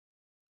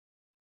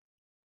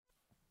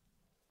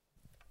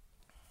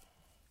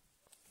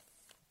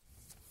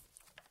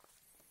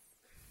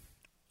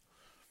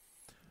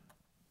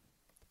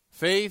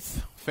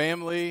Faith,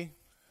 family,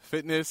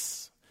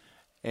 fitness,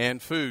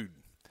 and food.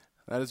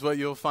 That is what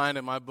you'll find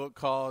in my book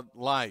called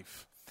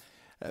Life.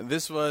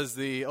 This was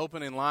the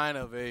opening line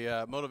of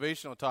a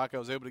motivational talk I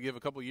was able to give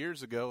a couple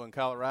years ago in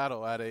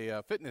Colorado at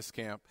a fitness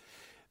camp.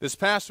 This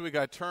past week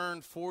I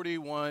turned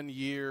 41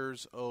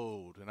 years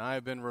old, and I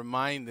have been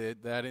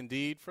reminded that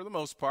indeed, for the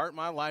most part,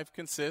 my life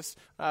consists,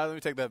 let me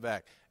take that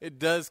back. It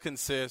does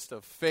consist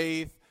of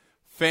faith,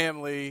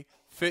 family,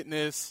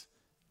 fitness,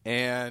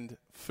 and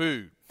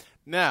food.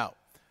 Now,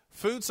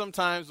 food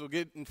sometimes will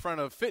get in front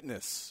of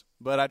fitness,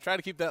 but I try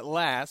to keep that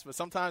last, but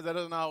sometimes that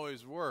doesn't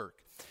always work.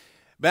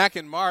 Back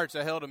in March,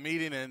 I held a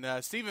meeting in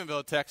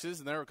Stephenville, Texas,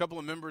 and there were a couple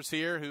of members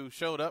here who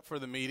showed up for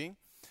the meeting,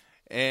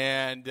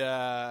 and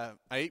I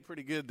ate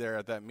pretty good there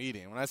at that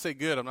meeting. When I say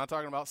good, I'm not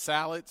talking about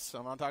salads,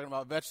 I'm not talking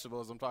about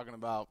vegetables, I'm talking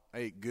about I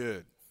ate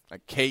good,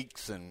 like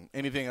cakes and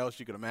anything else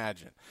you could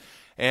imagine.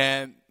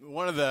 And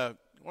one of the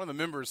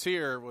members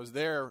here was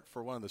there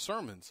for one of the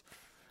sermons.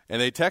 And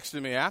they texted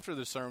me after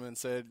the sermon and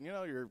said,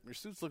 your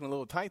suit's looking a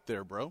little tight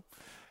there, bro.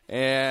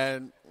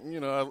 And,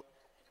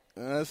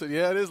 I said,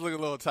 yeah, it is looking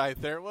a little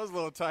tight there. It was a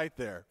little tight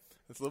there.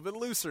 It's a little bit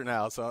looser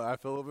now, so I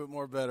feel a little bit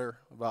more better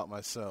about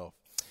myself.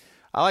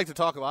 I like to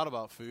talk a lot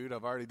about food.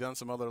 I've already done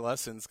some other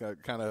lessons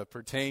that kind of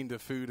pertain to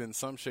food in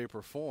some shape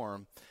or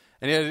form.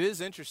 And yet it is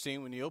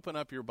interesting when you open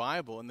up your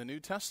Bible in the New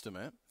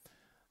Testament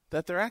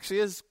that there actually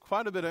is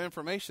quite a bit of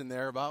information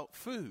there about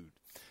food.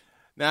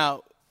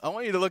 Now, I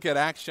want you to look at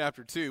Acts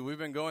chapter 2. We've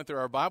been going through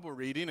our Bible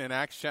reading in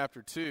Acts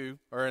chapter 2,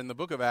 or in the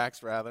book of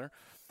Acts, rather.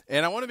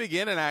 And I want to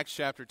begin in Acts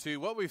chapter 2.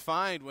 What we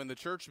find when the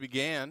church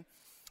began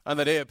on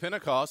the day of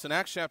Pentecost, in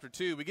Acts chapter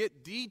 2, we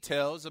get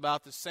details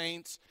about the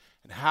saints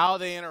and how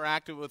they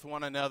interacted with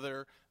one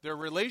another, their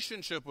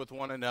relationship with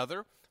one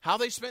another, how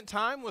they spent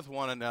time with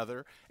one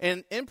another.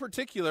 And in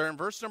particular, in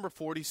verse number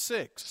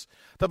 46,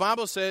 the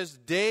Bible says,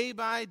 day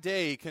by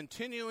day,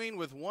 continuing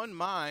with one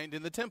mind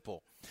in the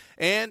temple,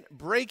 and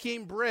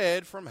breaking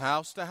bread from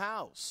house to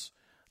house.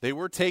 They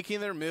were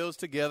taking their meals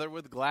together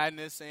with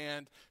gladness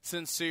and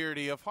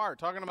sincerity of heart.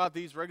 Talking about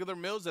these regular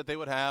meals that they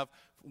would have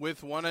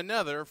with one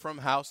another from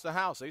house to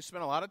house. They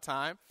spent a lot of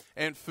time,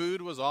 and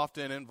food was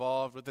often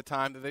involved with the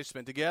time that they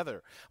spent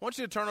together. I want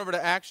you to turn over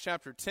to Acts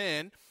chapter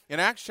 10. In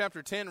Acts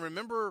chapter 10,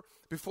 remember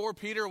before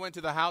Peter went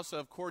to the house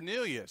of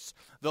Cornelius,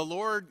 the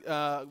Lord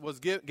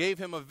gave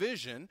him a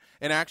vision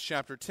in Acts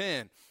chapter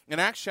 10. In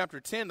Acts chapter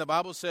 10, the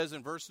Bible says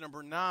in verse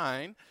number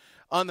 9,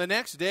 on the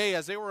next day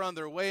as they were on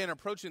their way and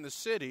approaching the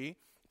city,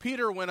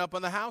 Peter went up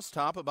on the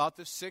housetop about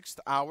the 6th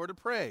hour to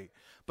pray.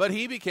 But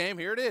he became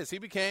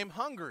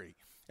hungry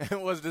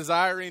and was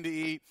desiring to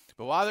eat.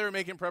 But while they were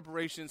making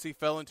preparations, he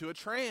fell into a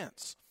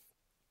trance.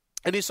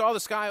 And he saw the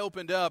sky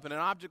opened up, and an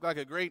object like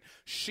a great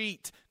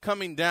sheet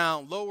coming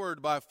down,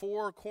 lowered by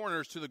 4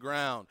 corners to the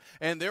ground.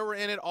 And there were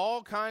in it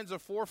all kinds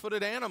of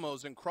 4-footed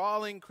animals and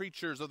crawling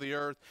creatures of the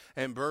earth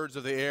and birds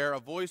of the air. A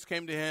voice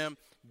came to him,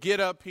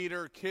 get up,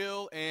 Peter,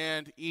 kill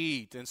and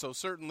eat. And so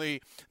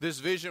certainly this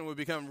vision would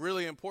become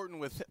really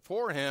important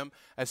for him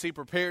as he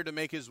prepared to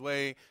make his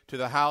way to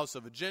the house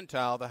of a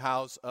Gentile, the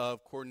house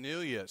of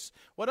Cornelius.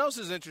 What else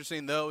is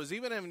interesting, though, is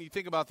even when you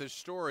think about this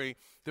story,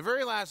 the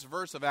very last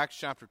verse of Acts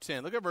chapter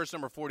 10, look at verse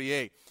number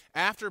 48.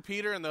 After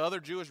Peter and the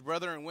other Jewish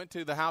brethren went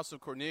to the house of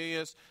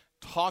Cornelius,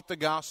 taught the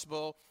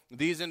gospel,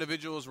 these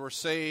individuals were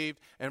saved.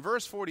 And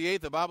verse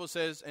 48, the Bible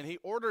says, and he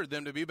ordered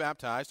them to be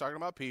baptized, talking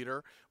about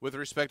Peter, with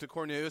respect to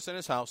Cornelius and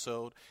his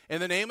household,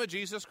 in the name of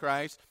Jesus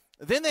Christ.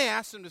 Then they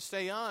asked him to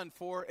stay on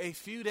for a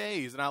few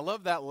days. And I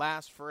love that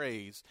last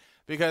phrase,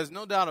 because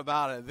no doubt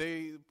about it,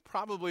 they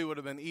probably would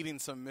have been eating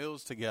some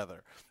meals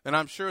together. And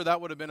I'm sure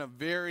that would have been a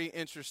very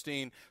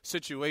interesting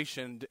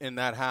situation in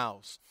that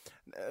house.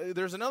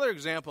 There's another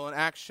example in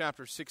Acts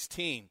chapter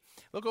 16.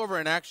 Look over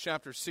in Acts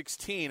chapter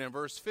 16 and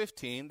verse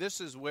 15.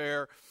 This is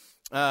where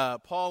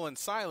Paul and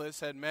Silas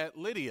had met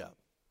Lydia,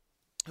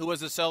 who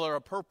was a seller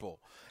of purple.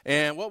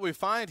 And what we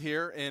find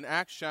here in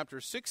Acts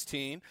chapter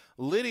 16,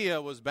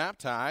 Lydia was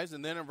baptized.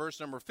 And then in verse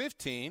number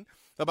 15,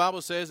 the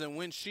Bible says, and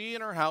when she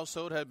and her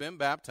household had been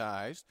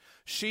baptized,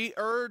 she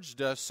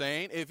urged us,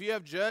 saying, if you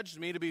have judged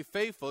me to be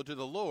faithful to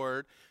the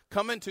Lord,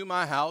 come into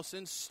my house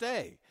and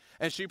stay.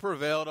 And she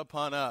prevailed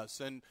upon us.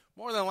 And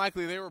more than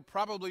likely, they were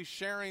probably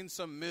sharing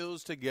some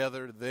meals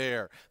together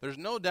there. There's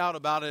no doubt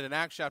about it in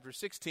Acts chapter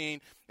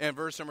 16 and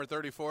verse number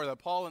 34 that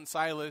Paul and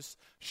Silas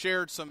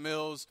shared some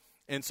meals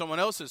in someone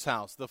else's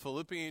house, the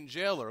Philippian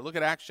jailer. Look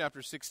at Acts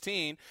chapter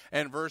 16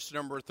 and verse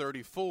number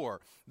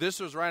 34.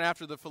 This was right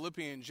after the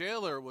Philippian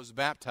jailer was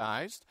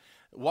baptized.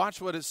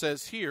 Watch what it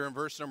says here in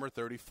verse number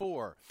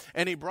 34.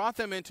 And he brought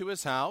them into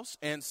his house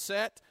and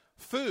set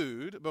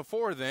food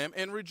before them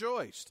and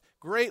rejoiced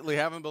greatly,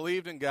 having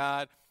believed in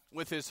God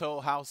with his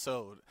whole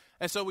household.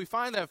 And so we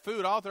find that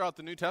food all throughout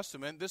the New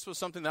Testament. This was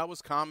something that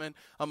was common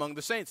among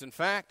the saints. In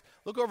fact,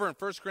 look over in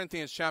 1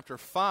 Corinthians chapter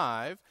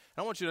 5.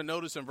 I want you to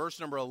notice in verse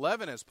number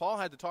 11, as Paul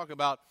had to talk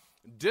about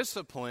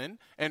discipline,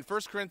 and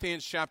 1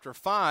 Corinthians chapter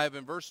 5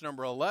 and verse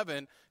number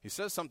 11, he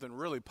says something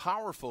really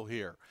powerful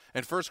here.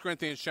 In 1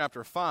 Corinthians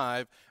chapter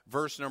 5,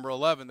 verse number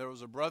 11, there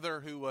was a brother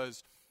who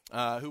was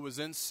who was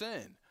in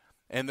sin.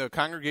 And the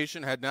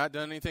congregation had not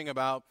done anything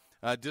about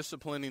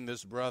disciplining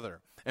this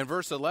brother. In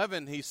verse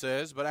 11, he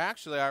says, "But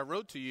actually I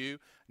wrote to you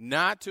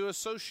not to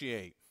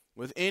associate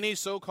with any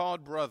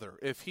so-called brother,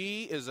 if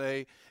he is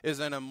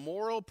an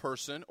immoral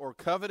person, or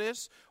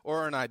covetous,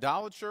 or an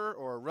idolater,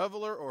 or a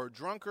reveler, or a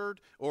drunkard,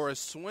 or a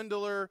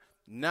swindler,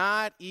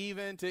 not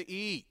even to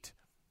eat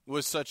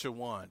with such a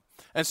one."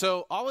 And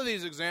so all of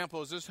these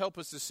examples just help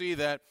us to see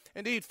that,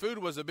 indeed, food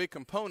was a big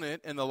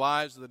component in the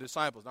lives of the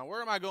disciples. Now,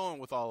 where am I going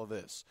with all of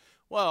this?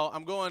 Well,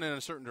 I'm going in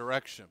a certain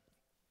direction.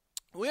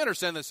 We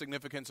understand the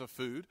significance of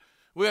food.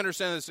 We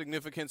understand the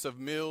significance of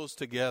meals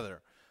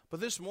together. But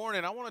this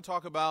morning, I want to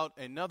talk about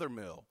another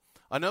meal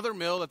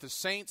that the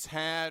saints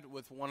had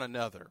with one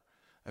another,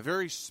 a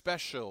very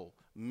special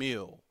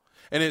meal.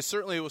 And it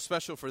certainly was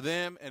special for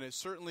them, and it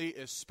certainly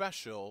is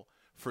special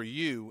for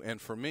you and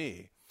for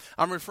me.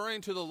 I'm referring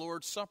to the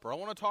Lord's Supper. I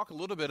want to talk a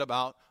little bit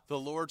about the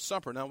Lord's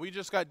Supper. Now, we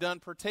just got done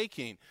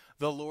partaking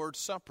the Lord's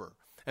Supper.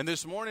 And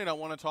this morning, I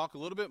want to talk a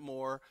little bit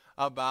more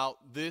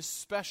about this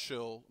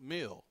special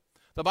meal.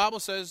 The Bible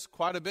says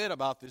quite a bit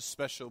about this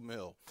special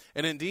meal.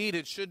 And indeed,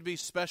 it should be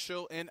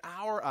special in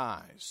our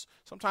eyes.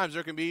 Sometimes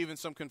there can be even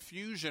some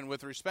confusion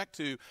with respect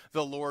to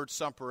the Lord's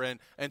Supper and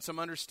some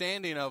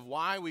understanding of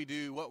why we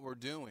do what we're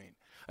doing.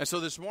 And so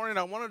this morning,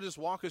 I want to just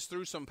walk us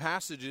through some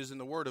passages in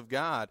the Word of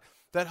God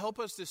that help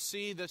us to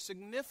see the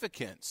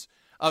significance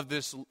of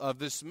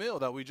this meal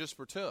that we just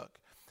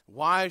partook.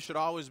 Why it should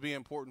always be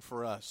important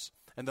for us,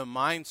 and the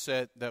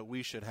mindset that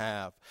we should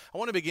have. I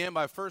want to begin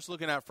by first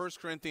looking at 1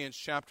 Corinthians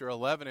chapter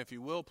 11, if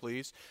you will,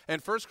 please.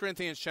 And 1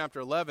 Corinthians chapter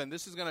 11,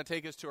 this is going to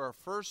take us to our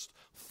first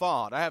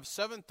thought. I have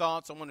 7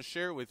 thoughts I want to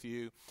share with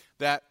you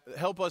that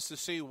help us to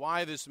see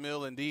why this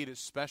meal indeed is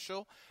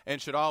special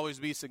and should always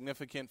be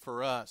significant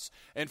for us.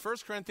 In 1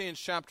 Corinthians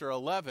chapter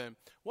 11,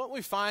 what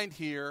we find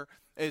here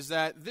is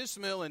that this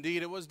meal,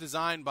 indeed, it was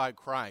designed by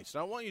Christ.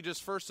 And I want you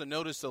just first to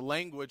notice the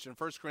language in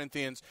 1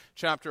 Corinthians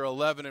chapter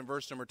 11 and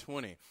verse number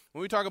 20.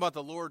 When we talk about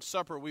the Lord's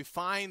Supper, we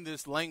find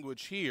this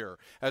language here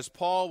as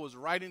Paul was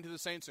writing to the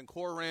saints in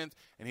Corinth,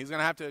 and he's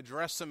going to have to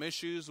address some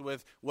issues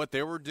with what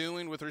they were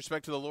doing with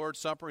respect to the Lord's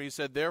Supper. He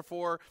said,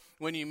 "Therefore,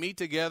 when you meet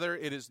together,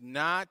 it is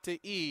not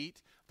to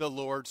eat the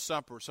Lord's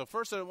Supper." So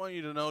first I want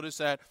you to notice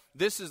that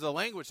this is the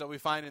language that we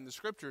find in the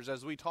Scriptures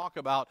as we talk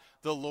about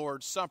the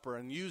Lord's Supper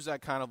and use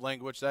that kind of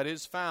language that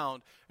is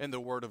found in the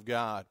Word of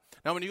God.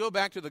 Now when you go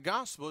back to the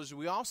Gospels,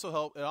 we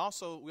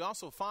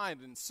also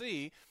find and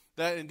see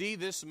that indeed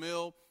this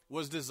meal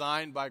was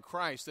designed by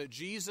Christ, that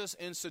Jesus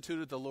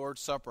instituted the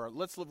Lord's Supper.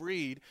 Let's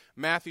read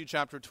Matthew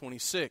chapter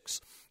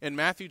 26. In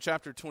Matthew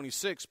chapter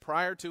 26,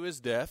 prior to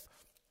his death,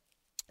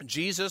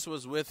 Jesus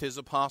was with his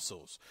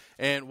apostles.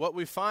 And what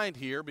we find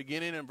here,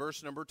 beginning in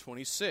verse number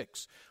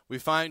 26, we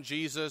find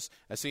Jesus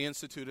as he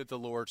instituted the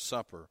Lord's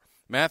Supper.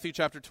 Matthew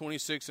chapter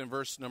 26 and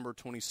verse number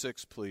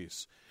 26,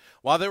 please.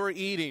 "While they were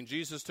eating,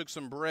 Jesus took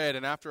some bread,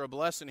 and after a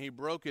blessing he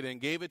broke it and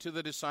gave it to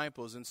the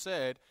disciples and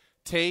said,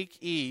 'Take,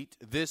 eat,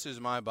 this is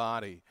my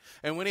body.'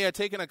 And when he had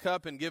taken a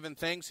cup and given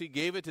thanks, he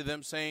gave it to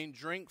them, saying,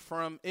 'Drink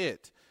from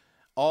it,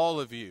 all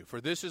of you, for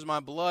this is my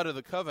blood of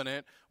the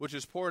covenant, which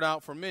is poured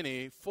out for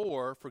many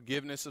for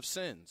forgiveness of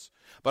sins.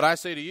 But I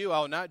say to you, I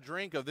will not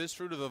drink of this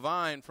fruit of the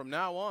vine from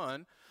now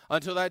on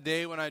until that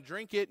day when I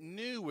drink it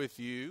new with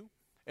you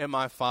in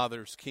my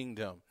Father's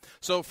kingdom.'"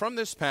 So from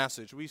this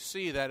passage, we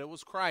see that it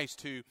was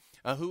Christ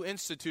who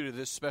instituted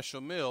this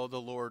special meal,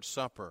 the Lord's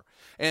Supper.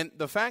 And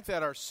the fact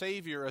that our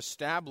Savior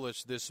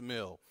established this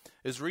meal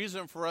is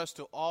reason for us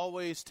to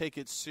always take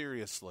it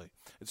seriously.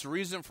 It's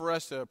reason for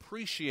us to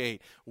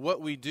appreciate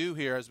what we do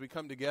here as we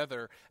come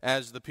together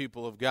as the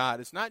people of God.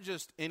 It's not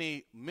just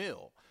any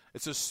meal.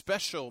 It's a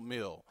special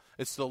meal.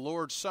 It's the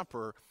Lord's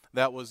Supper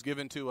that was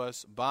given to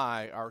us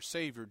by our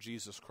Savior,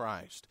 Jesus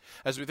Christ.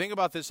 As we think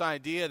about this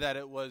idea that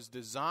it was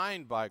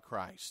designed by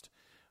Christ,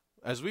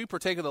 as we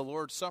partake of the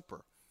Lord's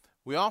Supper,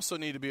 we also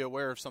need to be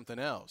aware of something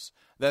else,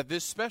 that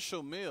this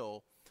special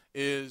meal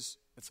it's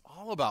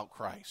all about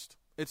Christ.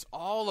 It's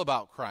all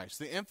about Christ.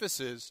 The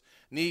emphasis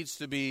needs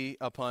to be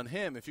upon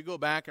him. If you go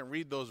back and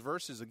read those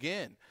verses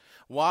again,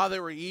 while they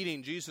were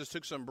eating, Jesus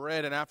took some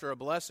bread, and after a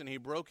blessing, he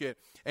broke it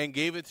and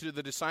gave it to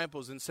the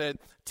disciples and said,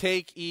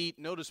 "Take, eat."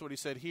 Notice what he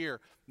said here.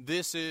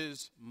 "This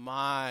is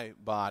my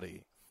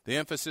body." The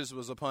emphasis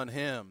was upon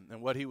him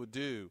and what he would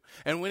do.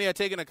 "And when he had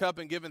taken a cup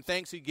and given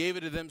thanks, he gave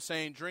it to them,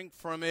 saying, 'Drink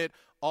from it,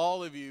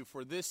 all of you,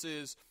 for this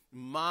is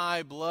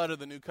my blood of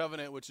the new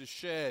covenant, which is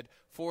shed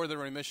for the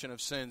remission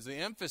of sins.'" The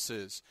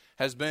emphasis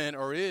has been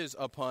or is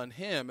upon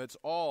him. It's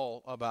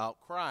all about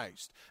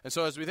Christ. And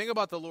so as we think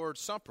about the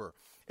Lord's Supper,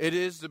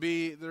 there's to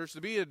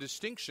be a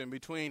distinction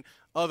between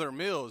other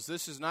meals.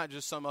 This is not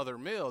just some other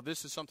meal.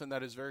 This is something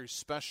that is very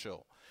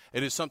special.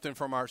 It is something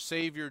from our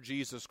Savior,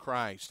 Jesus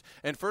Christ.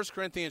 In 1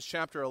 Corinthians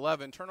chapter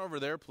 11, turn over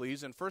there,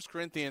 please. In 1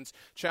 Corinthians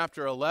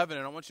chapter 11,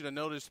 and I want you to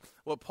notice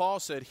what Paul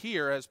said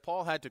here, as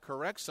Paul had to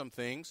correct some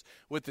things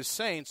with the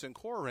saints in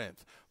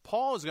Corinth.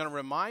 Paul is going to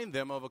remind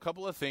them of a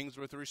couple of things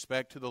with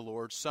respect to the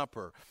Lord's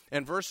Supper.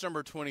 In verse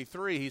number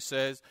 23, he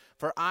says,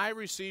 "For I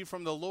received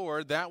from the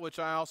Lord that which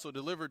I also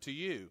delivered to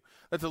you,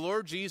 that the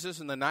Lord Jesus,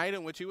 in the night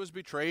in which he was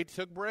betrayed,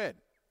 took bread.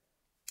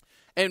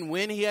 And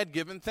when he had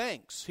given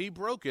thanks, he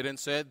broke it and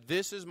said,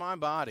 'This is my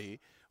body,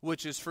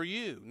 which is for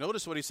you.'"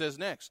 Notice what he says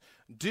next.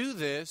 "Do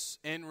this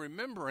in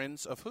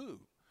remembrance of"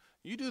 who?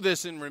 "You do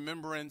this in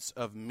remembrance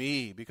of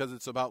me," because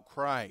it's about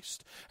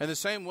Christ. In the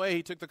same way,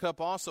 he took the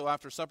cup also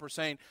after supper,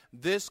 saying,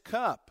 "This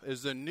cup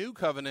is the new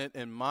covenant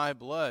in my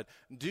blood.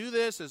 Do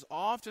this as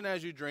often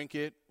as you drink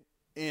it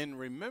in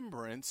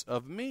remembrance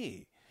of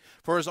me.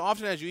 For as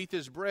often as you eat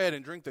this bread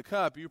and drink the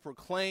cup, you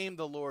proclaim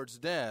the Lord's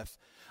death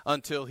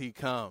until he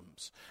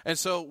comes." And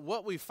so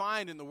what we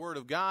find in the Word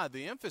of God,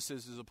 the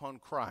emphasis is upon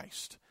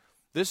Christ.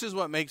 This is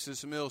what makes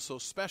this meal so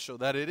special,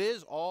 that it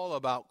is all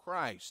about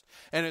Christ.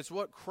 And it's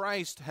what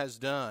Christ has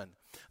done.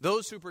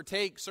 Those who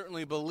partake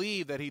certainly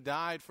believe that he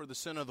died for the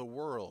sin of the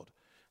world.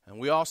 And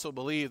we also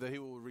believe that he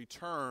will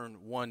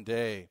return one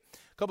day.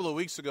 A couple of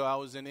weeks ago, I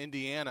was in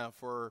Indiana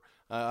for,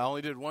 I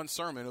only did one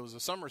sermon. It was a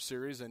summer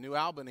series in New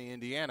Albany,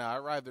 Indiana. I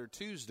arrived there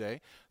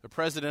Tuesday. The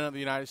President of the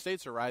United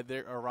States arrived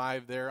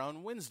there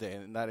on Wednesday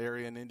in that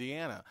area in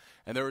Indiana.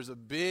 And there was a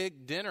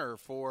big dinner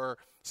for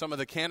some of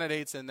the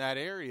candidates in that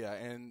area.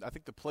 And I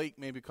think the plate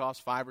maybe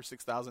cost $5,000 or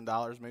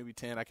 $6,000, maybe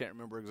 10. I can't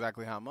remember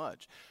exactly how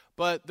much.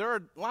 But there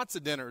are lots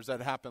of dinners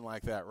that happen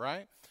like that,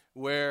 right?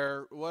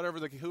 Where whoever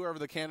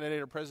the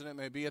candidate or president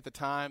may be at the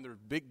time, there's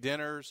big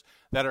dinners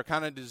that are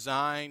kind of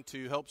designed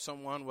to help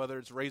someone, whether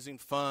it's raising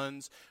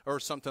funds or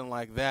something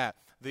like that.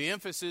 The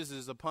emphasis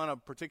is upon a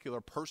particular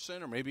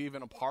person or maybe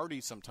even a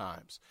party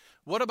sometimes.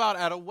 What about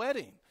at a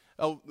wedding?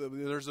 Oh,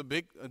 there's a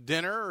big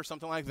dinner or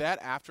something like that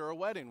after a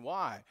wedding.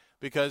 Why?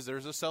 Because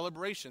there's a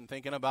celebration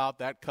thinking about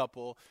that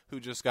couple who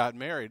just got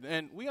married.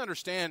 And we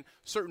understand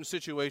certain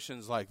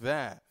situations like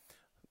that.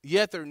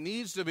 Yet there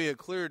needs to be a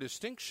clear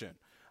distinction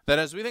that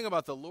as we think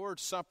about the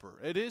Lord's Supper,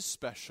 it is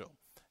special.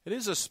 It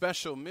is a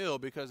special meal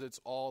because it's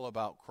all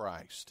about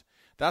Christ.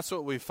 That's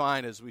what we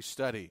find as we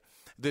study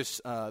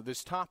this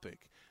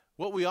topic.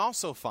 What we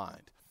also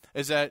find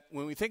is that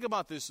when we think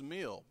about this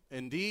meal,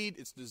 indeed,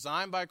 it's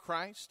designed by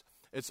Christ,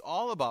 it's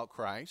all about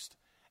Christ,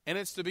 and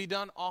it's to be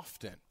done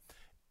often.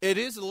 It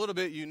is a little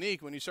bit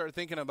unique when you start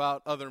thinking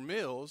about other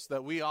meals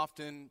that we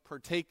often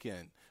partake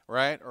in,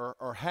 right,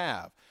 or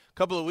have. A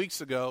couple of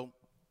weeks ago,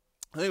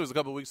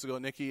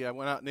 Nikki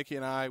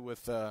and I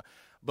with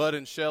Bud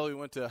and Shelly, we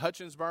went to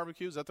Hutchins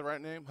Barbecue. Is that the right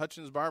name?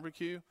 Hutchins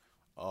Barbecue?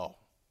 Oh.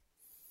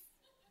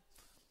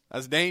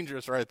 That's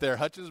dangerous right there.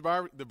 Hutchins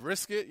Barbecue, the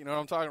brisket, you know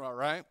what I'm talking about,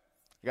 right?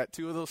 I got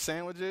 2 of those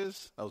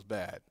sandwiches. That was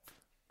bad.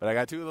 But I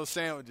got 2 of those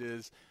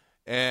sandwiches,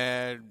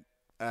 and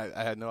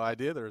I had no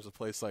idea there was a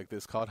place like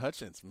this called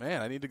Hutchins.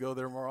 Man, I need to go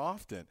there more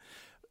often.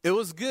 It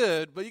was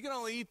good, but you can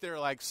only eat there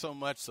like so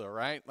much so,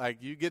 right?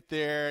 Like you get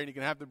there and you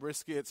can have the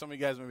brisket. Some of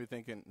you guys may be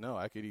thinking, no,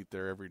 I could eat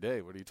there every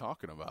day. What are you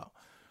talking about?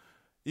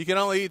 You can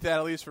only eat that,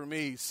 at least for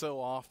me, so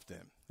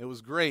often. It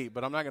was great,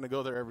 but I'm not going to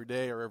go there every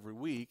day or every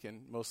week,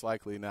 and most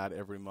likely not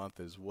every month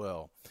as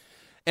well.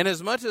 And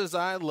as much as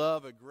I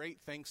love a great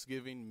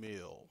Thanksgiving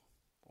meal,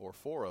 or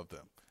 4 of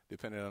them,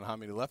 depending on how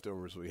many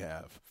leftovers we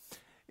have,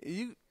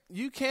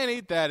 you can't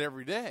eat that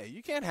every day.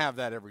 You can't have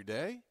that every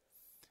day.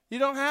 You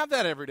don't have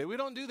that every day. We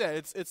don't do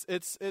that.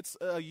 It's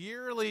a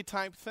yearly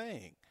type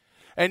thing.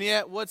 And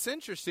yet what's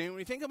interesting, when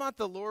you think about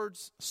the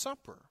Lord's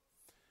Supper,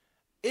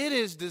 it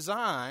is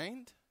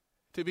designed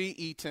to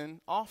be eaten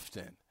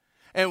often.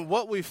 And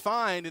what we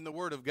find in the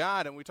Word of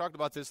God, and we talked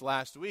about this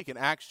last week in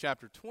Acts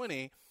chapter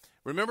 20,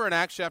 remember in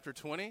Acts chapter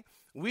 20,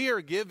 we are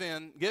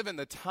given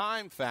the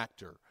time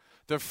factor,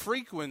 the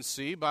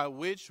frequency by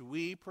which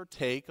we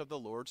partake of the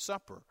Lord's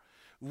Supper.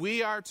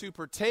 We are to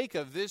partake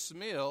of this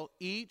meal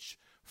each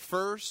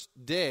first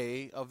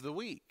day of the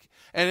week.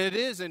 And it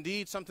is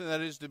indeed something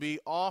that is to be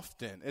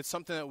often. It's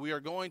something that we are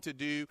going to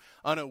do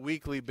on a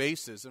weekly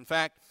basis. In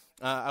fact,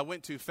 I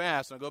went too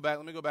fast. Let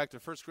me go back to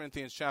 1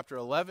 Corinthians chapter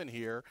 11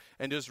 here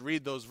and just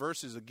read those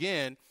verses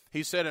again.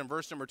 He said in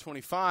verse number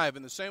 25,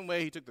 "In the same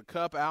way he took the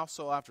cup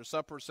also after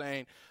supper,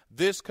 saying,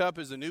 'This cup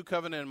is the new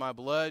covenant in my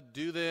blood.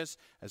 Do this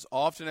as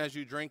often as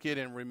you drink it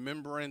in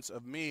remembrance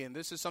of me.'" And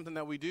this is something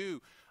that we do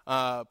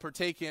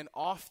partake in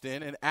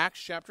often. And Acts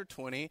chapter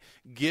 20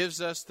 gives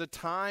us the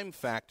time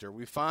factor.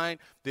 We find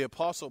the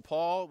Apostle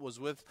Paul was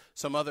with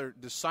some other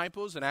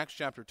disciples in Acts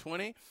chapter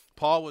 20.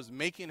 Paul was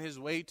making his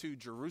way to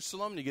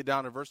Jerusalem. You get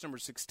down to verse number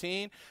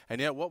 16.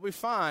 And yet what we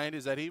find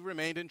is that he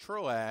remained in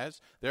Troas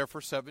there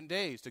for 7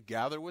 days to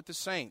gather with the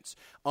saints.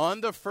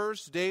 On the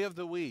first day of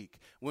the week,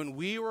 when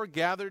we were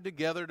gathered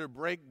together to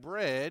break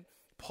bread,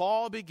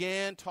 Paul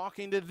began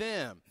talking to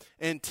them,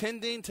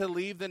 intending to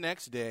leave the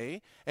next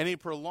day, and he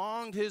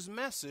prolonged his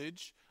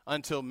message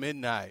until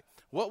midnight.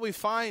 what we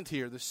find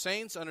here, the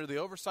saints under the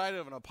oversight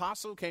of an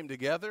apostle came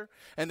together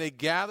and they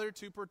gathered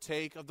to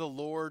partake of the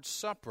Lord's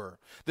Supper.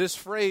 This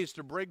phrase,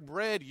 to break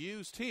bread,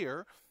 used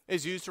here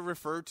is used to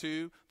refer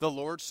to the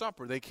Lord's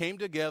Supper. They came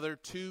together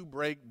to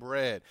break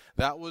bread.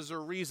 That was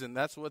their reason.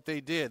 That's what they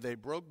did. They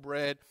broke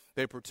bread.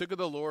 They partook of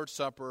the Lord's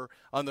Supper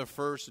on the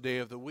first day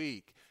of the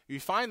week. You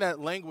find that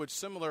language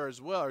similar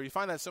as well, or you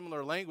find that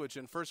similar language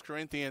in 1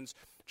 Corinthians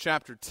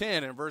chapter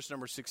 10 and verse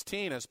number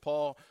 16, as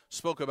Paul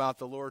spoke about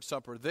the Lord's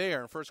Supper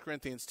there. In 1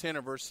 Corinthians 10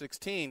 and verse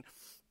 16,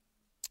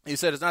 he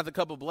said, "It's not the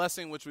cup of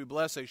blessing which we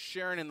bless as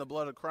sharing in the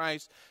blood of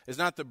Christ. It's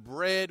not the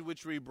bread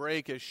which we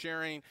break as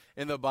sharing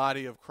in the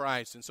body of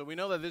Christ." And so we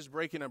know that this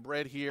breaking of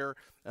bread here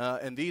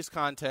in these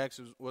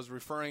contexts was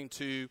referring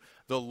to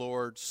the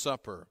Lord's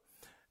Supper.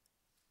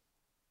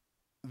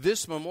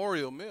 This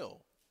memorial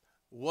meal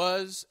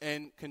was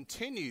and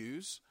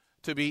continues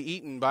to be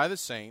eaten by the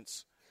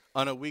saints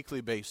on a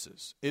weekly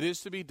basis. It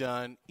is to be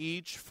done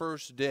each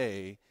first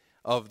day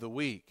of the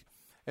week.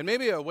 And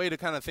maybe a way to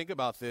kind of think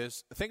about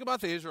this, think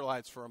about the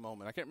Israelites for a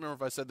moment. I can't remember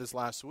if I said this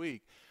last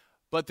week,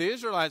 but the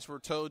Israelites were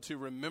told to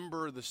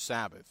remember the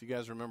Sabbath. You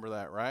guys remember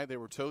that, right? They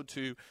were told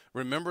to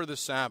remember the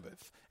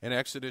Sabbath in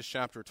Exodus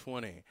chapter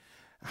 20.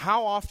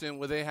 How often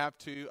would they have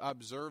to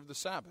observe the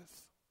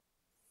Sabbath?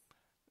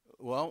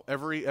 Well,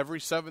 every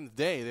seventh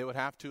day they would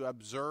have to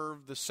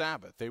observe the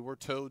Sabbath. They were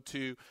told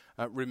to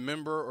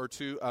remember or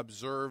to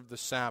observe the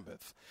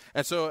Sabbath.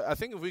 And so I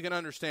think if we can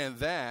understand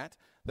that,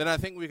 then I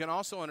think we can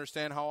also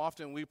understand how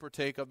often we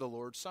partake of the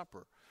Lord's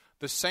Supper.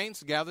 The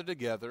saints gather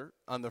together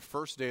on the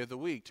first day of the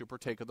week to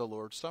partake of the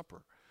Lord's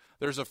Supper.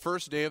 There's a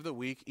first day of the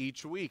week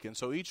each week, and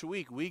so each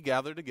week we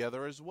gather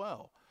together as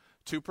well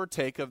to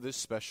partake of this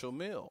special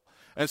meal.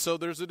 And so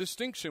there's a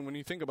distinction when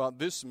you think about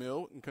this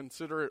meal and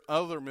consider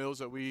other meals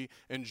that we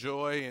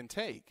enjoy and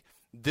take.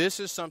 This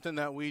is something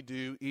that we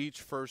do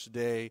each first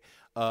day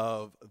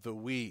of the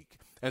week.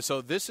 And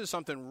so this is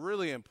something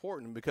really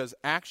important because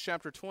Acts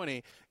chapter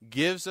 20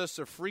 gives us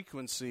a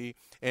frequency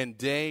and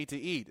day to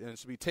eat. And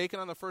it's to be taken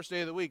on the first day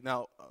of the week.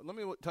 Now, let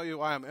me tell you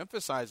why I'm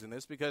emphasizing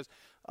this, because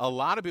a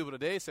lot of people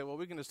today say, well,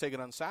 we can just take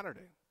it on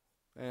Saturday.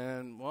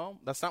 And, well,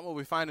 that's not what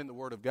we find in the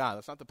Word of God.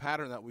 That's not the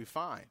pattern that we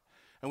find.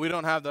 And we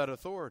don't have that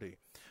authority.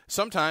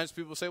 Sometimes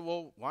people say,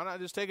 well, why not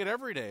just take it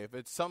every day? If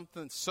it's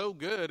something so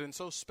good and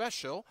so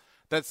special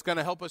that's going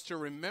to help us to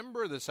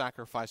remember the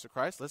sacrifice of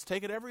Christ, let's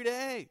take it every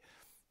day.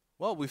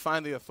 Well, we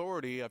find the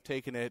authority of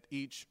taking it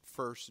each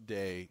first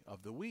day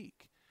of the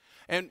week.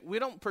 And we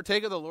don't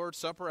partake of the Lord's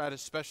Supper at a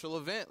special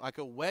event like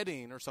a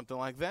wedding or something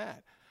like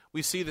that.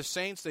 We see the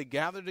saints, they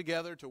gather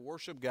together to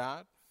worship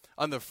God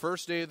on the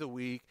first day of the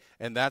week,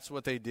 and that's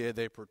what they did.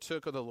 They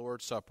partook of the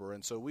Lord's Supper,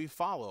 and so we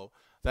follow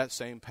that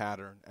same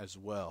pattern as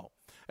well.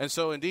 And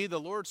so, indeed, the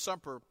Lord's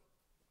Supper,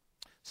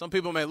 some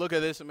people may look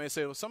at this and may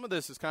say, well, some of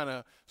this is kind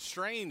of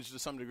strange to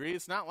some degree.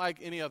 It's not like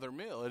any other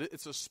meal.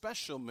 It's a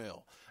special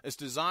meal. It's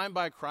designed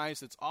by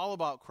Christ. It's all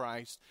about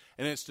Christ,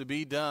 and it's to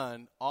be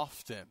done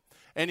often.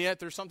 And yet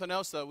there's something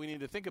else that we need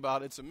to think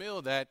about. It's a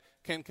meal that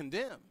can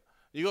condemn.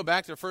 You go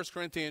back to 1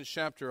 Corinthians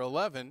chapter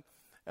 11,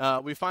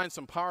 we find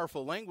some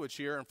powerful language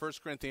here in 1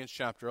 Corinthians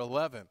chapter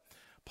 11.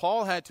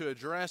 Paul had to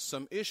address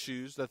some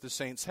issues that the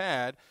saints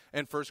had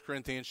in 1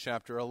 Corinthians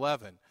chapter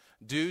 11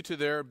 due to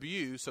their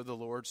abuse of the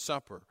Lord's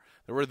Supper.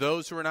 There were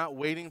those who were not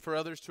waiting for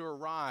others to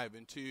arrive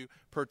and to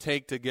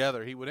partake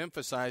together. He would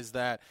emphasize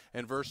that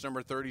in verse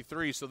number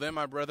 33. So then,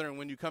 my brethren,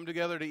 when you come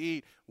together to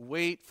eat,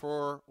 wait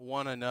for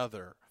one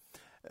another.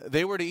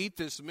 They were to eat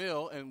this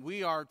meal, and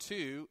we are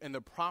too, in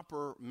the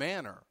proper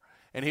manner.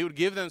 And he would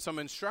give them some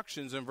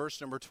instructions in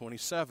verse number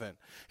 27.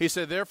 He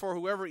said, therefore,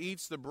 whoever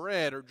eats the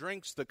bread or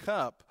drinks the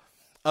cup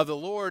of the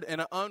Lord in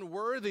an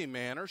unworthy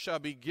manner shall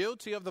be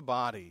guilty of the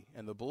body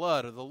and the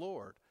blood of the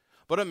Lord.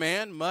 But a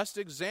man must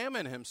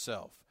examine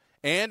himself,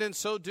 and in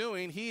so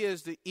doing he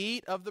is to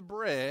eat of the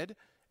bread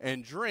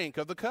and drink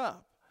of the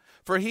cup.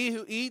 For he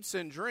who eats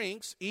and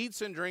drinks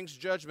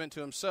judgment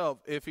to himself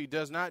if he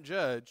does not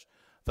judge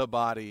the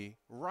body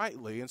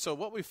rightly. And so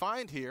what we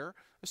find here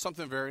is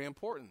something very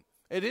important.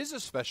 It is a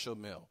special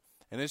meal,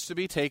 and it's to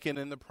be taken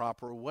in the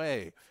proper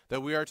way,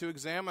 that we are to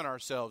examine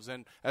ourselves.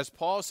 And as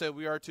Paul said,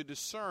 we are to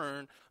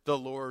discern the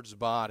Lord's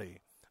body.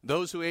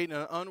 Those who ate in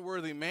an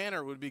unworthy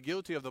manner would be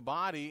guilty of the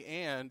body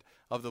and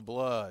of the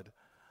blood.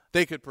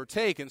 They could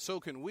partake, and so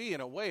can we,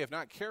 in a way, if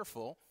not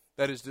careful,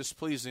 that is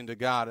displeasing to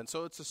God. And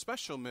so it's a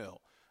special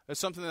meal. It's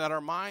something that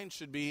our mind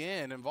should be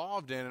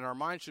involved in, and our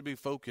mind should be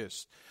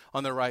focused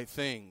on the right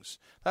things.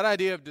 That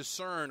idea of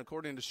discern,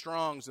 according to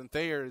Strong's and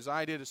Thayer's,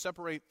 idea to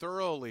separate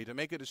thoroughly, to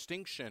make a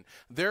distinction.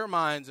 Their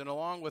minds, and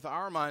along with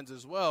our minds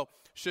as well,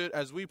 should,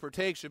 as we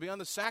partake, should be on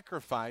the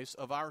sacrifice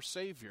of our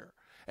Savior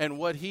and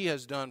what he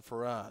has done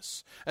for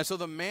us. And so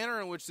the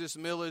manner in which this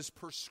meal is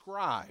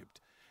prescribed,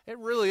 it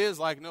really is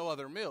like no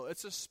other meal.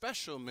 It's a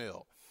special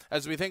meal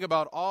as we think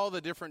about all the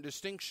different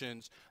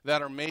distinctions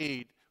that are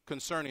made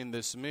concerning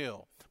this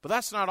meal. But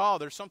that's not all.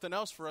 There's something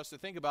else for us to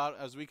think about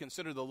as we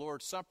consider the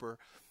Lord's Supper.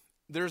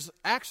 There's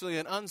actually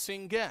an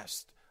unseen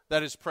guest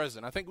that is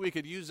present. I think we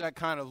could use that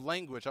kind of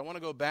language. I want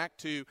to go back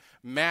to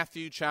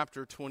Matthew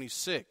chapter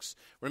 26.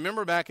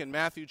 Remember back in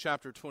Matthew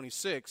chapter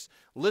 26,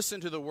 listen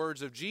to the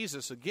words of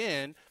Jesus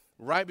again,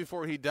 right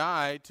before he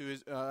died,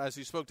 as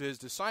he spoke to his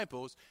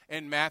disciples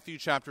in Matthew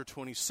chapter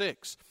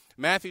 26.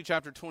 Matthew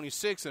chapter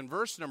 26 and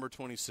verse number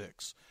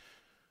 26.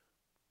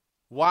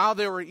 While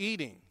they were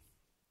eating,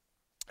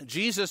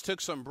 Jesus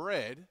took some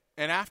bread,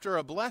 and after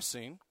a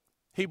blessing,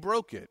 he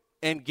broke it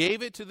and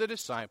gave it to the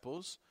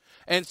disciples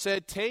and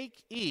said,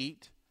 "Take,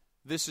 eat,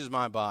 this is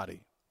my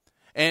body."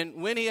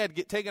 And when he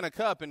had taken a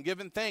cup and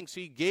given thanks,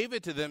 he gave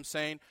it to them,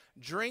 saying,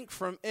 "Drink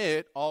from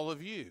it, all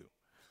of you.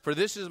 For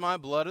this is my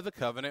blood of the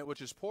covenant,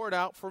 which is poured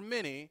out for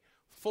many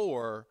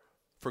for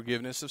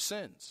forgiveness of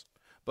sins.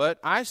 But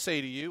I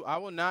say to you, I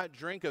will not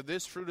drink of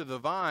this fruit of the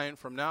vine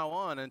from now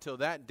on until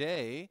that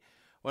day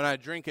when I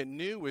drink it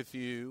new with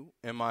you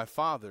in my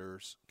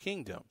Father's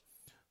kingdom."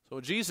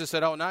 So Jesus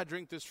said, "I will not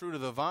drink this fruit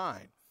of the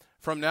vine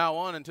from now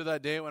on until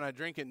that day when I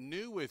drink it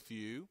new with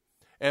you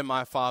in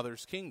my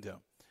Father's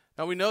kingdom."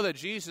 Now we know that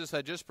Jesus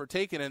had just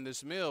partaken in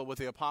this meal with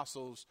the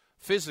apostles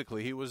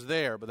physically. He was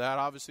there, but that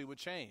obviously would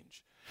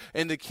change.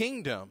 In the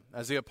kingdom,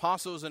 as the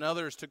apostles and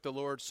others took the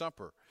Lord's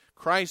Supper,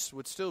 Christ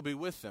would still be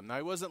with them. Now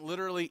he wasn't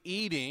literally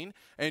eating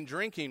and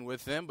drinking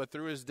with them, but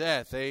through his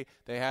death they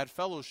had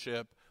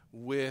fellowship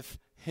with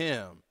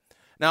him.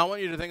 Now I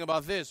want you to think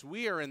about this.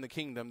 We are in the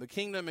kingdom. The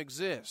kingdom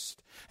exists.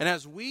 And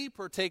as we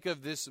partake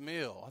of this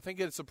meal, I think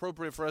it's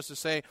appropriate for us to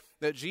say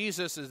that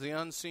Jesus is the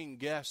unseen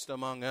guest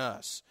among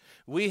us.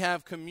 We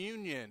have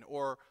communion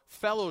or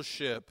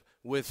fellowship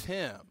with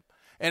him.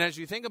 And as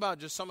you think about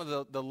just some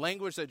of the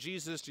language that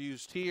Jesus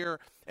used here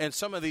and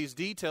some of these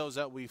details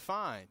that we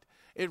find,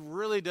 it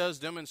really does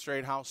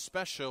demonstrate how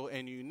special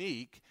and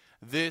unique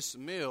this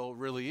meal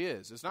really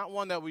is. It's not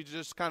one that we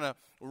just kind of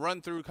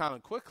run through kind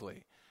of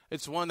quickly.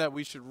 It's one that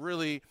we should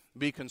really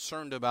be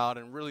concerned about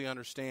and really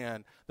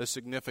understand the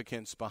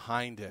significance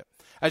behind it.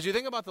 As you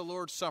think about the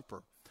Lord's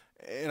Supper,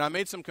 and I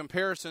made some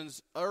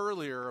comparisons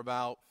earlier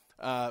about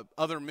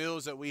other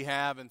meals that we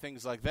have and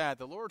things like that.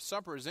 The Lord's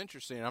Supper is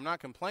interesting. I'm not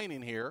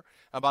complaining here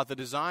about the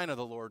design of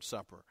the Lord's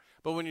Supper.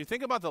 But when you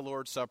think about the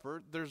Lord's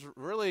Supper, there's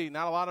really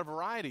not a lot of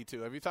variety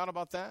to it. Have you thought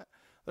about that?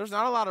 There's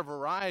not a lot of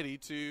variety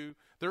to,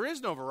 there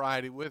is no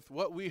variety with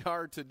what we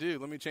are to do.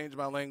 Let me change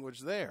my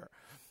language there.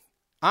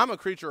 I'm a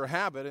creature of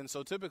habit, and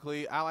so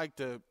typically I like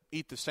to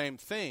eat the same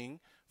thing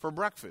for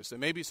breakfast. And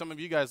maybe some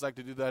of you guys like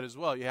to do that as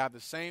well. You have the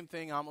same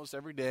thing almost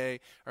every day,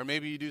 or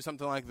maybe you do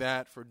something like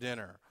that for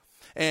dinner.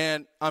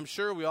 And I'm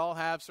sure we all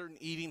have certain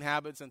eating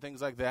habits and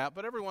things like that,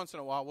 but every once in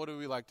a while, what do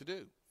we like to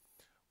do?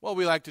 Well,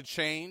 we like to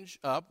change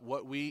up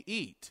what we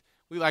eat.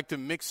 We like to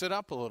mix it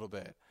up a little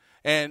bit.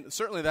 And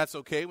certainly that's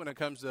okay when it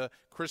comes to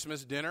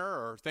Christmas dinner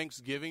or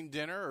Thanksgiving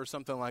dinner or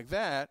something like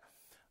that,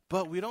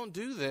 but we don't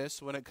do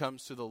this when it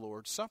comes to the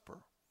Lord's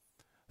Supper.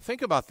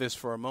 Think about this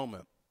for a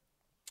moment.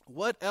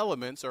 What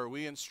elements are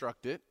we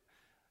instructed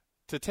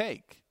to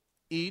take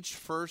each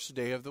first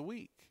day of the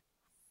week?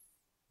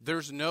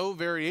 There's no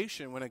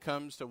variation when it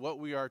comes to what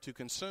we are to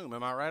consume.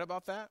 Am I right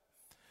about that?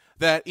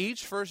 That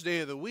each first day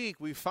of the week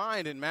we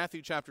find in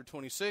Matthew chapter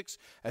 26,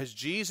 as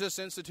Jesus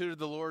instituted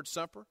the Lord's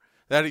Supper,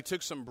 that he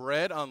took some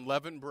bread,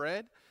 unleavened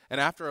bread,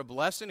 and after a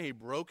blessing he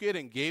broke it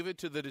and gave it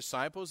to the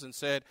disciples and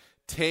said,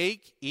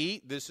 "Take,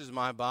 eat, this is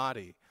my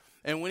body."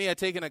 And when he had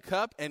taken a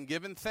cup and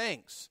given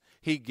thanks,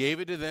 he gave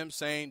it to them,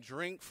 saying,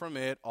 "Drink from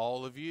it,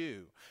 all of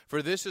you.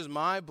 For this is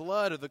my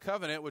blood of the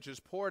covenant, which is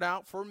poured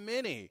out for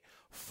many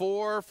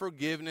for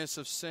forgiveness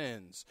of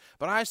sins.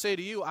 But I say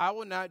to you, I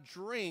will not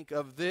drink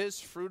of this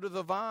fruit of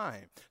the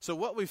vine." So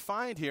what we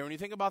find here, when you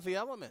think about the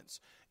elements,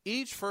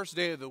 each first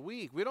day of the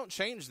week, we don't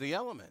change the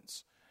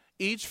elements.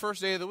 Each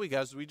first day of the week,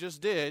 as we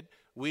just did,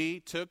 we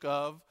took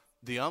of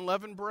the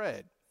unleavened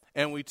bread,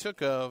 and we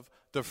took of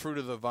the fruit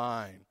of the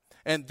vine.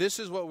 And this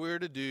is what we're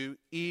to do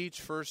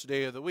each first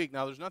day of the week.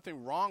 Now, there's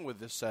nothing wrong with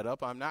this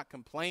setup. I'm not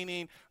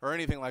complaining or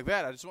anything like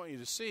that. I just want you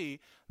to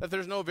see that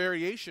there's no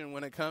variation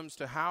when it comes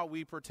to how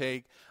we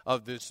partake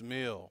of this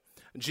meal.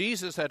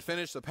 Jesus had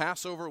finished the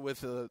Passover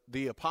with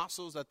the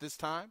apostles at this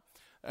time.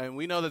 And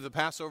we know that the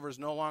Passover is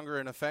no longer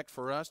in effect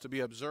for us to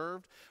be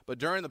observed. But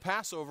during the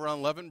Passover,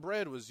 unleavened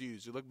bread was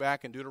used. You look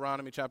back in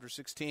Deuteronomy chapter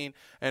 16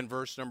 and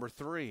verse number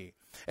 3.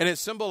 And it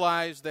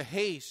symbolized the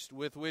haste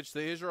with which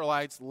the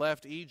Israelites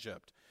left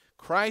Egypt.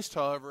 Christ,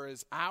 however,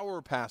 is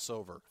our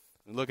Passover.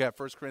 Look at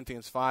 1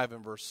 Corinthians 5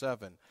 and verse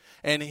 7.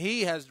 And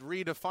he has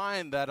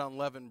redefined that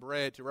unleavened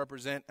bread to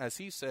represent, as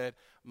he said,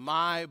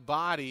 my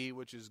body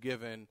which is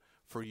given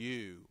for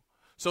you.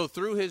 So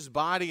through his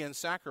body and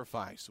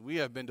sacrifice, we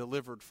have been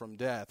delivered from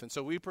death. And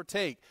so we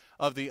partake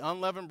of the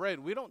unleavened bread.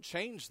 We don't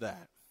change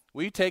that.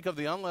 We take of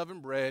the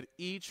unleavened bread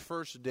each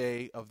first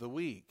day of the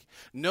week.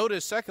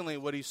 Notice, secondly,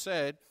 what he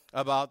said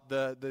about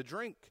the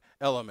drink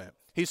element.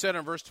 He said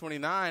in verse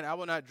 29, "I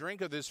will not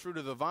drink of this fruit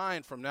of the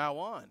vine from now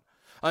on,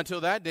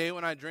 until that day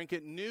when I drink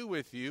it new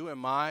with you in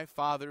my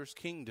Father's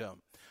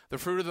kingdom." The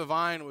fruit of the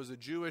vine was a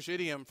Jewish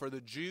idiom for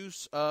the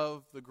juice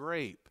of the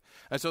grape.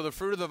 And so the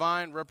fruit of the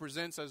vine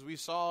represents, as we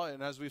saw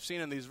and as we've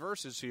seen in these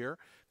verses here,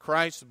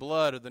 Christ's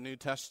blood of the New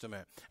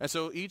Testament. And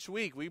so each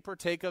week we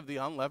partake of the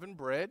unleavened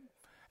bread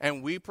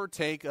and we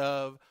partake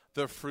of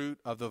the fruit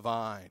of the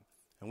vine.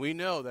 And we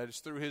know that it's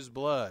through his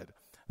blood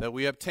that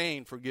we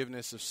obtain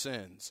forgiveness of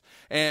sins.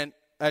 And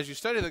as you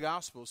study the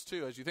Gospels,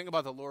 too, as you think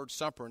about the Lord's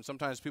Supper, and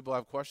sometimes people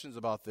have questions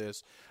about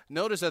this,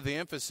 notice that the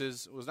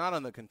emphasis was not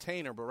on the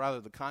container, but rather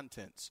the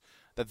contents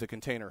that the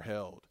container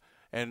held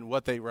and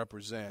what they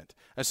represent.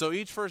 And so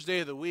each first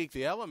day of the week,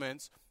 the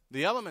elements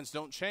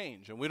don't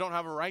change, and we don't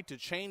have a right to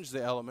change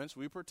the elements.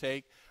 We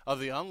partake of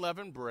the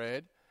unleavened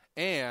bread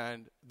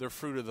and the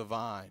fruit of the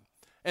vine.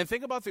 And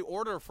think about the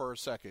order for a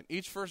second.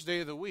 Each first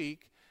day of the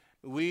week,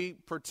 we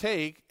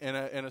partake in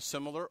a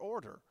similar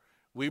order.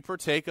 We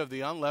partake of the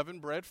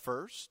unleavened bread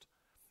first,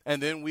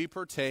 and then we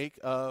partake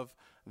of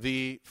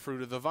the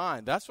fruit of the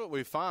vine. That's what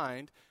we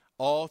find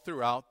all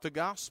throughout the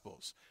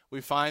Gospels.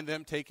 We find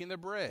them taking the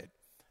bread,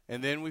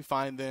 and then we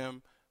find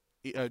them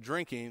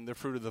drinking the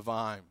fruit of the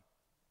vine.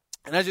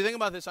 And as you think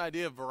about this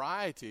idea of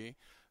variety,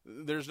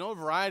 there's no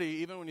variety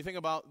even when you think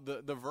about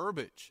the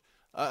verbiage.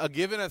 A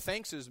giving of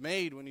thanks is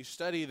made when you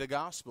study the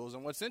Gospels.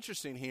 And what's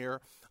interesting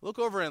here, look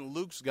over in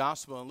Luke's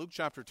Gospel in Luke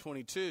chapter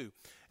 22.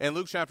 In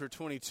Luke chapter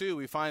 22,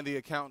 we find the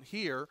account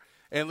here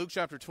in Luke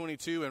chapter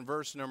 22 and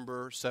verse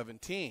number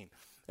 17.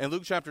 In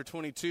Luke chapter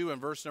 22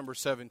 and verse number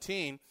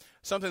 17,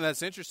 something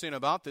that's interesting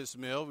about this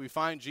meal, we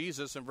find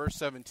Jesus in verse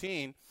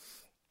 17.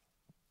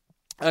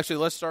 Actually,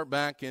 let's start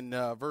back in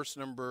verse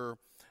number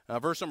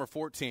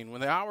 14. When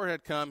the hour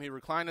had come, he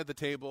reclined at the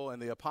table,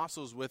 and the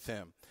apostles with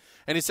him.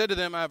 And he said to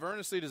them, I have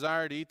earnestly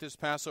desired to eat this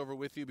Passover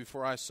with you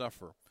before I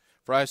suffer.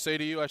 For I say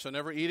to you, I shall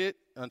never eat it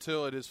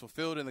until it is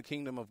fulfilled in the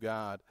kingdom of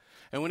God.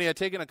 And when he had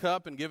taken a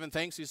cup and given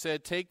thanks, he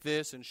said, Take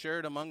this and share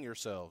it among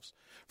yourselves.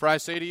 For I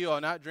say to you, I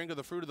will not drink of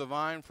the fruit of the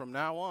vine from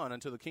now on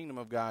until the kingdom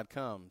of God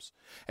comes.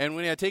 And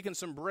when he had taken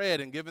some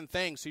bread and given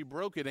thanks, he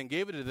broke it and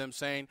gave it to them,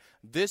 saying,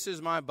 This is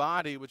my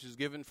body, which is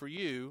given for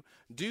you.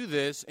 Do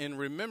this in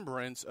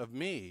remembrance of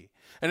me.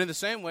 And in the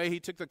same way, he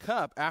took the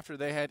cup after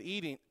they had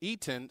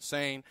eaten,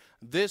 saying,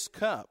 This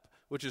cup,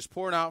 which is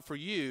poured out for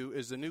you,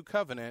 is the new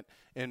covenant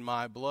in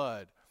my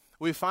blood.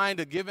 We find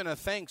a giving of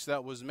thanks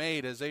that was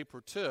made as they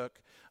partook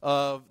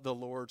of the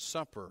Lord's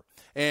Supper.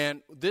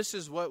 And this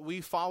is what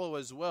we follow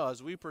as well.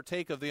 As we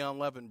partake of the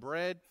unleavened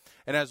bread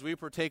and as we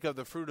partake of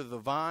the fruit of the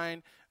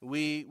vine,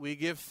 we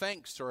give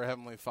thanks to our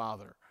Heavenly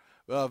Father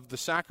of the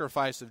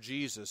sacrifice of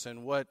Jesus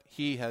and what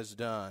he has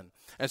done.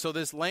 And so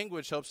this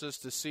language helps us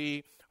to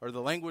see, or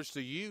the language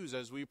to use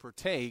as we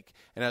partake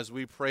and as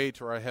we pray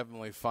to our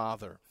Heavenly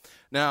Father.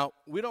 Now,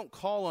 we don't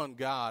call on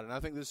God, and I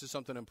think this is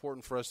something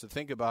important for us to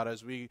think about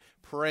as we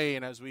pray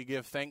and as we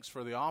give thanks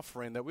for the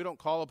offering, that we don't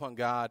call upon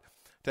God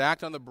to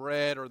act on the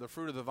bread or the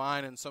fruit of the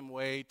vine in some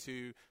way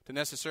to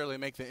necessarily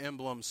make the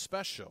emblem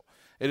special.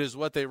 It is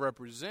what they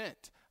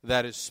represent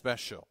that is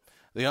special.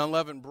 The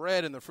unleavened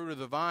bread and the fruit of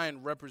the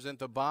vine represent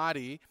the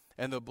body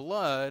and the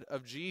blood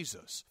of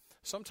Jesus.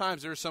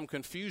 Sometimes there's some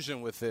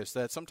confusion with this,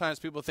 that sometimes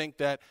people think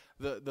that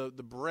the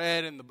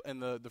bread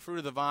and the fruit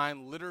of the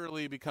vine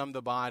literally become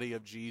the body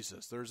of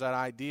Jesus. There's that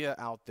idea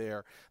out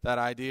there, that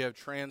idea of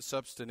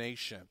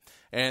transubstantiation.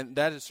 And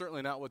that is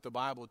certainly not what the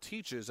Bible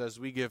teaches as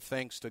we give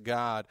thanks to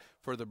God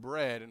for the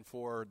bread and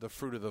for the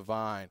fruit of the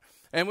vine.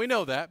 And we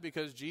know that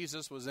because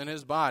Jesus was in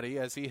his body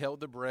as he held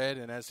the bread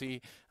and as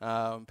he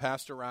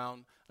passed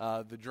around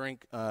the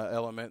drink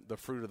element, the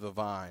fruit of the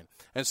vine.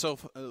 And so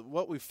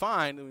what we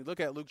find when we look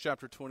at Luke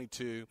chapter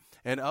 22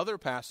 and other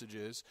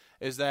passages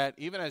is that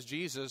even as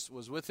Jesus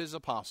was with his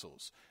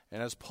apostles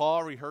and as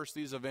Paul rehearsed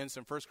these events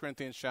in 1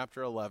 Corinthians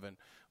chapter 11,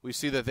 we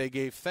see that they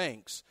gave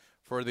thanks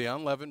for the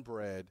unleavened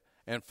bread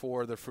and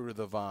for the fruit of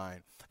the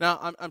vine.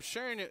 Now, I'm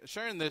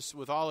sharing this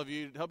with all of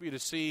you to help you to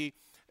see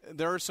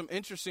there are some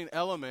interesting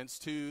elements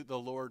to the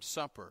Lord's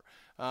Supper,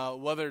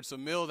 whether it's a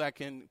meal that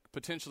can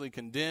potentially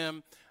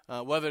condemn,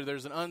 whether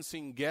there's an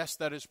unseen guest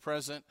that is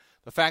present,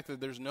 the fact that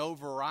there's no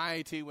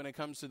variety when it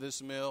comes to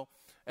this meal.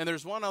 And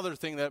there's one other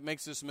thing that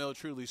makes this meal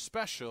truly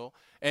special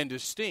and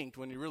distinct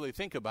when you really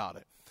think about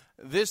it.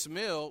 This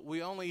meal,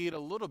 we only eat a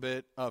little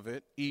bit of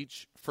it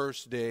each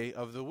first day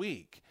of the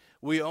week.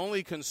 We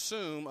only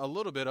consume a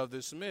little bit of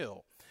this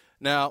meal.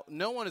 Now,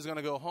 no one is going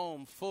to go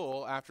home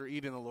full after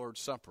eating the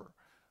Lord's Supper.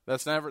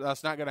 That's not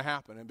going to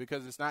happen, and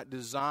because it's not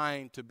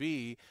designed to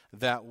be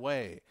that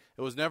way.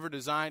 It was never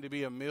designed to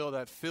be a meal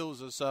that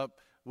fills us up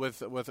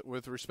with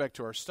respect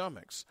to our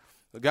stomachs.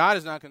 God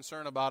is not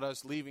concerned about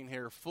us leaving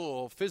here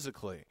full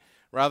physically.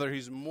 Rather,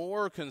 he's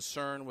more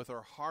concerned with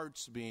our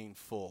hearts being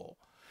full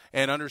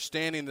and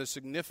understanding the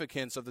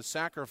significance of the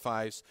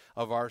sacrifice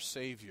of our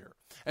Savior.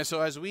 And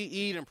so as we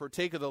eat and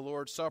partake of the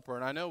Lord's Supper,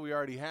 and I know we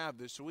already have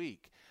this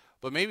week,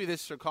 but maybe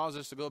this should cause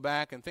us to go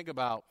back and think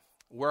about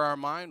where our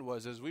mind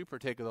was as we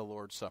partake of the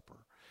Lord's Supper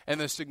and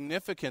the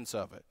significance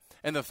of it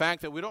and the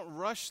fact that we don't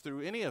rush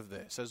through any of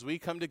this as we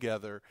come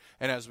together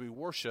and as we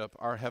worship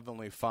our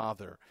Heavenly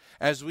Father.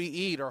 As we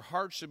eat, our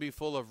hearts should be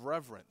full of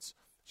reverence,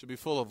 should be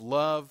full of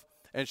love,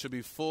 and should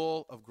be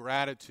full of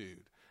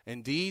gratitude.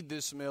 Indeed,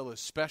 this meal is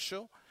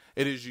special.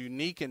 It is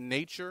unique in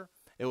nature.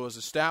 It was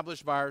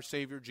established by our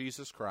Savior,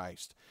 Jesus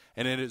Christ,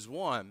 and it is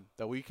one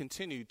that we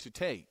continue to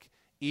take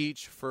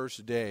each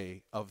first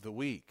day of the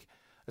week.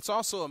 It's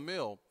also a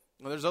meal.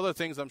 Well, there's other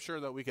things I'm sure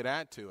that we could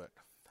add to it,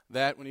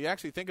 that when you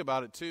actually think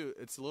about it too,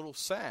 it's a little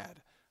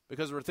sad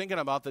because we're thinking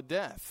about the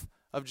death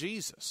of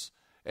Jesus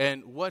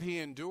and what he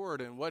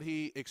endured and what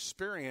he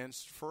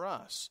experienced for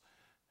us.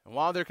 And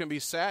while there can be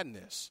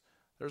sadness,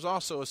 there's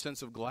also a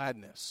sense of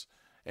gladness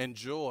and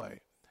joy,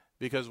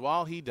 because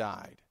while he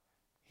died,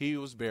 he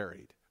was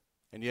buried,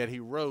 and yet he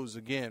rose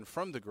again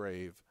from the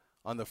grave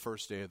on the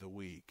first day of the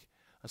week.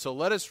 And so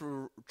let us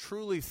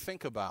truly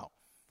think about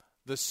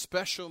the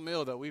special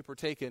meal that we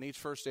partake in each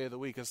first day of the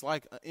week. It's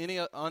like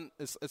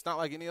it's not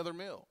like any other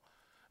meal.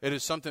 It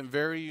is something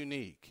very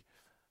unique.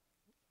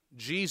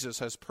 Jesus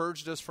has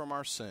purged us from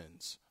our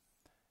sins.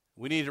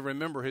 We need to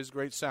remember his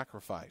great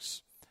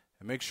sacrifice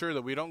and make sure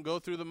that we don't go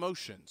through the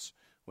motions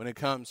when it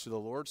comes to the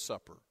Lord's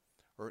Supper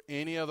or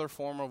any other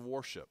form of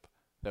worship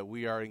that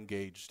we are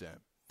engaged in.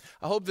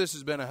 I hope this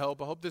has been a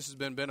help. I hope this has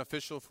been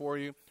beneficial for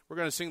you. We're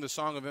going to sing the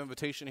song of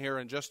invitation here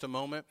in just a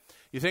moment.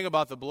 You think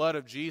about the blood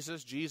of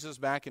Jesus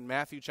back in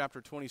Matthew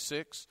chapter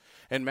 26.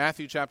 In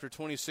Matthew chapter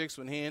 26,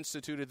 when he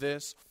instituted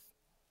this,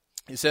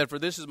 he said, "For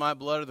this is my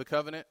blood of the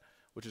covenant,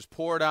 which is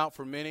poured out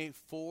for many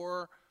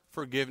for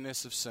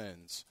forgiveness of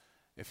sins."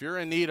 If you're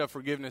in need of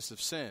forgiveness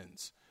of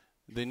sins,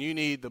 then you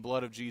need the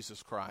blood of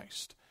Jesus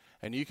Christ.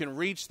 And you can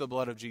reach the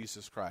blood of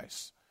Jesus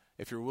Christ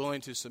if you're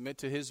willing to submit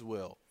to his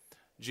will.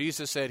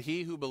 Jesus said,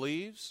 "He who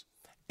believes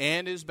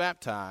and is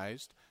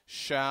baptized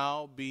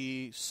shall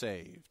be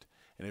saved."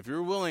 And if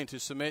you're willing to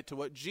submit to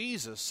what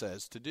Jesus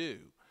says to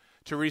do,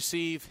 to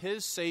receive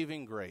his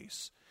saving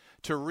grace,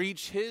 to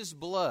reach his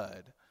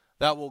blood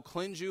that will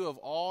cleanse you of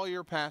all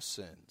your past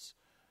sins,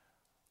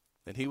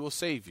 then he will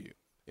save you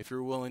if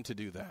you're willing to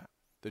do that.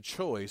 The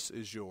choice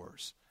is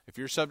yours. If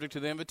you're subject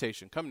to the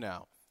invitation, come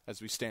now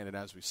as we stand and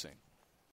as we sing.